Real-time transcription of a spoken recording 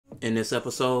In this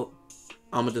episode,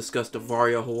 I'm going to discuss the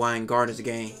Varrio Hawaiian Gardens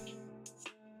gang.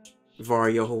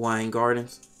 Varrio Hawaiian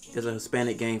Gardens is a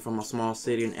Hispanic gang from a small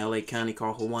city in LA County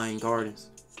called Hawaiian Gardens.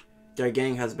 Their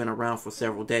gang has been around for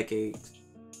several decades.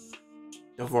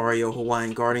 The Varrio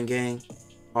Hawaiian Garden Gang,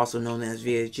 also known as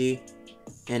VHG,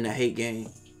 and the Hate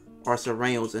Gang, are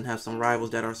Serranos and have some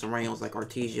rivals that are Serranos like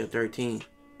Artesia 13.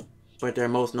 But they're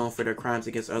most known for their crimes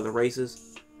against other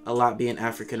races, a lot being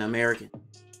African American.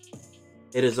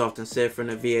 It is often said from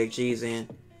the VHG's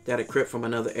end that a Crip from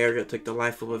another area took the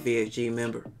life of a VHG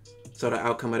member. So the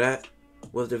outcome of that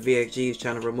was the VHGs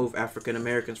trying to remove African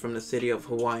Americans from the city of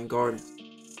Hawaiian Gardens.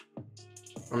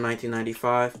 From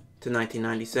 1995 to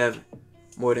 1997,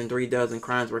 more than 36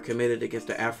 crimes were committed against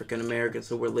the African Americans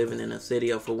who were living in the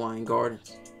city of Hawaiian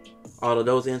Gardens. All of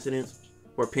those incidents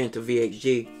were pinned to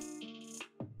VHG.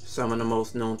 Some of the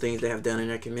most known things they have done in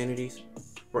their communities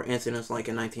were incidents like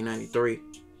in 1993,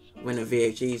 when the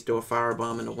VHGs threw a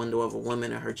firebomb in the window of a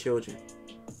woman and her children,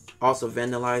 also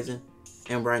vandalizing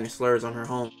and writing slurs on her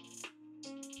home.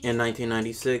 In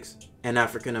 1996, an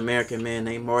African American man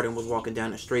named Martin was walking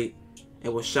down the street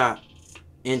and was shot,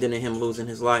 ending in him losing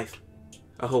his life.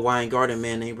 A Hawaiian Garden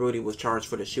man named Rudy was charged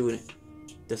for the shooting.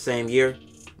 The same year,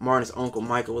 Martin's uncle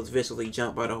Michael was viciously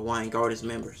jumped by the Hawaiian Gardens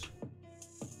members.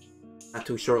 Not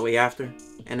too shortly after,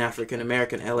 an African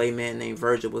American LA man named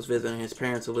Virgil was visiting his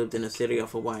parents who lived in the city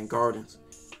of Hawaiian Gardens.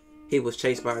 He was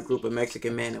chased by a group of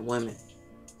Mexican men and women.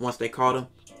 Once they caught him,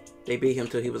 they beat him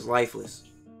till he was lifeless.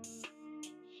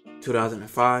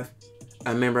 2005,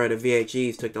 a member of the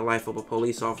VHGs took the life of a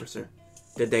police officer.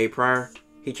 The day prior,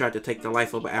 he tried to take the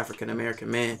life of an African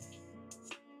American man.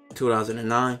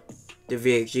 2009, the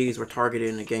VHGs were targeted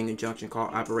in a gang injunction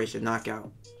called Operation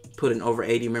Knockout, putting over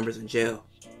 80 members in jail.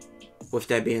 With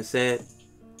that being said,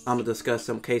 I'm going to discuss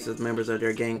some cases members of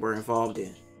their gang were involved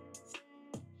in.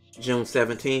 June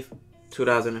 17th,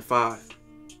 2005.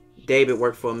 David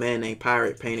worked for a man named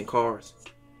Pirate painting cars.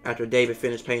 After David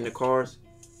finished painting the cars,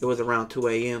 it was around 2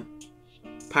 a.m.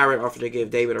 Pirate offered to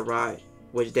give David a ride,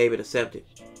 which David accepted,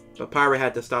 but Pirate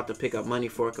had to stop to pick up money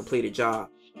for a completed job.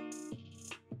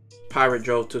 Pirate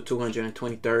drove to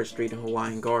 223rd Street in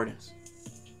Hawaiian Gardens.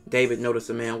 David noticed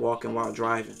a man walking while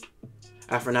driving.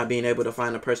 After not being able to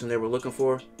find the person they were looking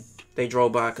for, they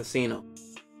drove by a casino.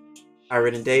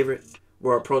 Pirate and David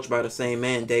were approached by the same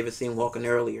man David seen walking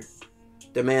earlier.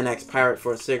 The man asked Pirate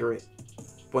for a cigarette.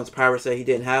 Once Pirate said he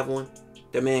didn't have one,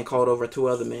 the man called over 2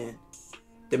 other men.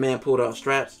 The man pulled out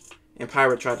straps, and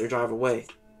Pirate tried to drive away,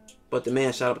 but the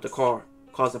man shot up the car,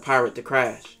 causing Pirate to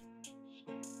crash.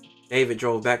 David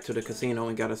drove back to the casino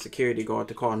and got a security guard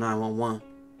to call 911.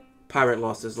 Pirate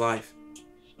lost his life.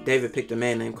 David picked a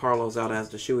man named Carlos out as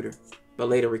the shooter, but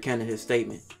later recanted his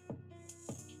statement.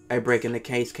 A break in the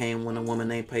case came when a woman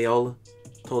named Paola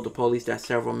told the police that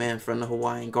several men from the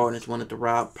Hawaiian Gardens wanted to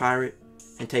rob Pirate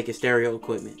and take his stereo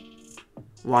equipment.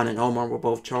 Juan and Omar were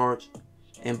both charged,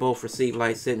 and both received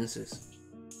light sentences.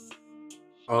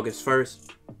 August 1st,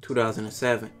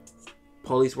 2007.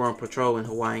 Police were on patrol in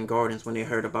Hawaiian Gardens when they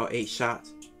heard about 8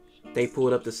 shots. They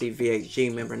pulled up to see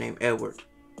VHG member named Edward.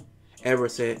 Edward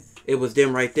said, "It was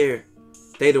them right there.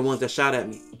 They the ones that shot at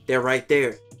me. They're right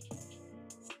there."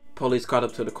 Police caught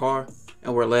up to the car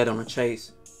and were led on a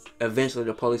chase. Eventually,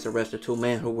 the police arrested 2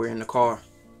 men who were in the car.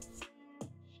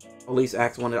 Police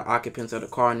asked one of the occupants of the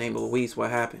car named Luis what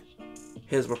happened.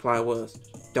 His reply was,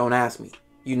 "Don't ask me.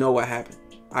 You know what happened.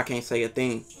 I can't say a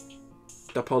thing."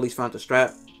 The police found the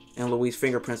strap, and Luis'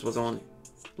 fingerprints was on it.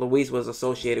 Luis was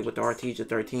associated with the Artesia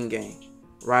 13 gang,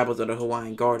 rivals of the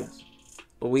Hawaiian Gardens.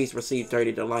 Luis received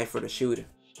 30 to life for the shooting.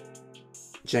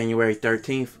 January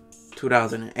 13th,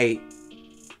 2008.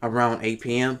 Around 8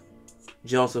 p.m.,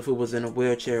 Joseph, who was in a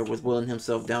wheelchair, was wheeling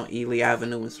himself down Ely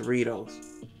Avenue in Cerritos.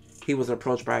 He was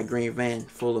approached by a green van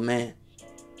full of men.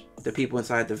 The people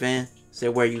inside the van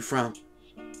said, "Where you from?"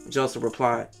 Joseph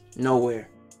replied, "Nowhere."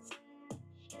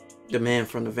 The man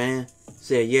from the van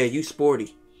said, "Yeah, you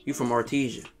sporty. You from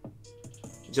Artesia."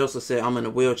 Joseph said, "I'm in a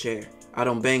wheelchair. I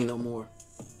don't bang no more."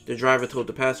 The driver told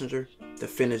the passenger to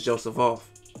finish Joseph off.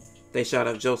 They shot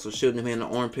at Joseph, shooting him in the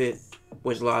armpit,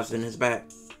 which lodged in his back.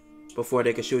 Before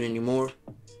they could shoot anymore,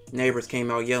 neighbors came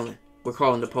out yelling, "We're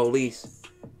calling the police,"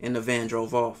 and the van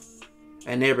drove off.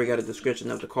 A neighbor got a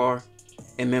description of the car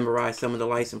and memorized some of the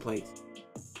license plates.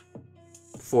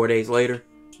 4 days later,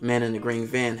 men in the green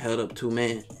van held up 2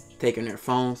 men, taking their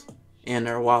phones and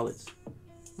their wallets.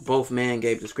 Both men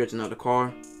gave description of the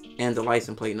car and the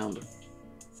license plate number.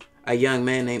 A young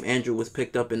man named Andrew was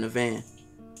picked up in the van.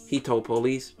 He told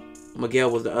police Miguel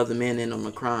was the other man in on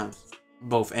the crimes.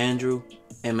 Both Andrew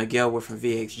and Miguel were from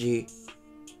VHG.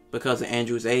 Because of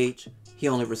Andrew's age, he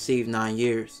only received 9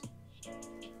 years.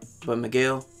 But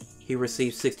Miguel, he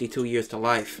received 62 years to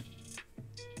life.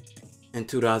 In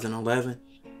 2011,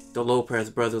 the Lopez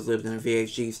brothers lived in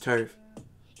VHG's turf.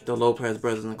 The Lopez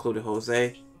brothers included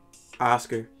Jose,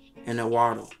 Oscar, and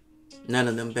Eduardo. None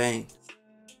of them banged.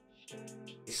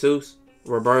 Jesus,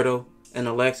 Roberto, and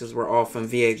Alexis were all from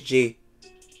VHG.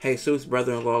 Jesus'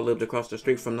 brother-in-law lived across the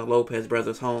street from the Lopez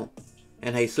brothers' home,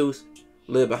 and Jesus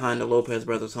lived behind the Lopez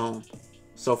brothers' home.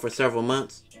 So for several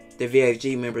months, the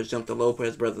VHG members jumped the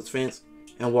Lopez brothers' fence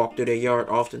and walked through their yard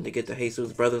often to get to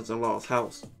Jesus' brothers-in-law's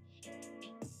house.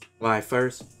 July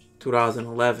 1st,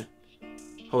 2011,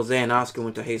 Jose and Oscar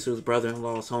went to Jesus'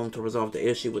 brother-in-law's home to resolve the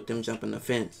issue with them jumping the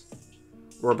fence.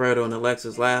 Roberto and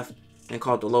Alexis laughed and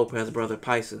called the Lopez brother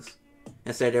Pisces,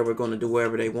 and said they were going to do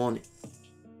whatever they wanted.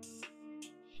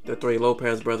 The three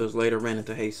Lopez brothers later ran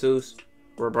into Jesus,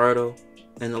 Roberto,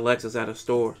 and Alexis at a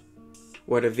store,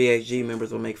 where the VHG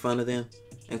members would make fun of them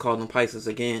and call them Pisces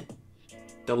again.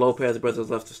 The Lopez brothers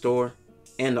left the store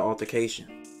and the altercation.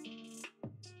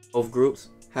 Both groups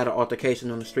had an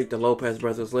altercation on the street the Lopez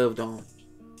brothers lived on.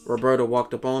 Roberto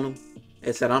walked up on them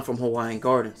and said, "I'm from Hawaiian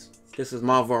Gardens. This is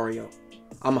my Varrio.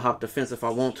 I'ma hop the fence if I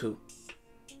want to."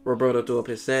 Roberto threw up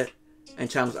his set and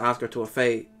challenged Oscar to a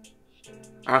fade.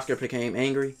 Oscar became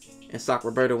angry and socked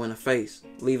Roberto in the face,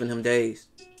 leaving him dazed.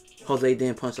 Jose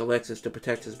then punched Alexis to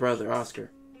protect his brother,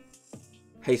 Oscar.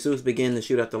 Jesus began to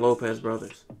shoot at the Lopez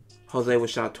brothers. Jose was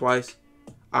shot twice.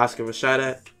 Oscar was shot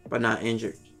at, but not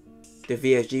injured. The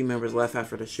VSG members left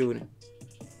after the shooting.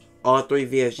 All three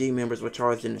VSG members were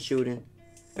charged in the shooting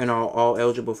and are all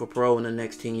eligible for parole in the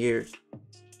next 10 years.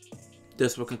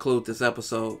 This will conclude this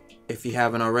episode. If you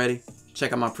haven't already,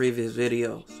 check out my previous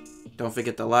videos. Don't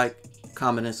forget to like,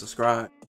 comment, and subscribe.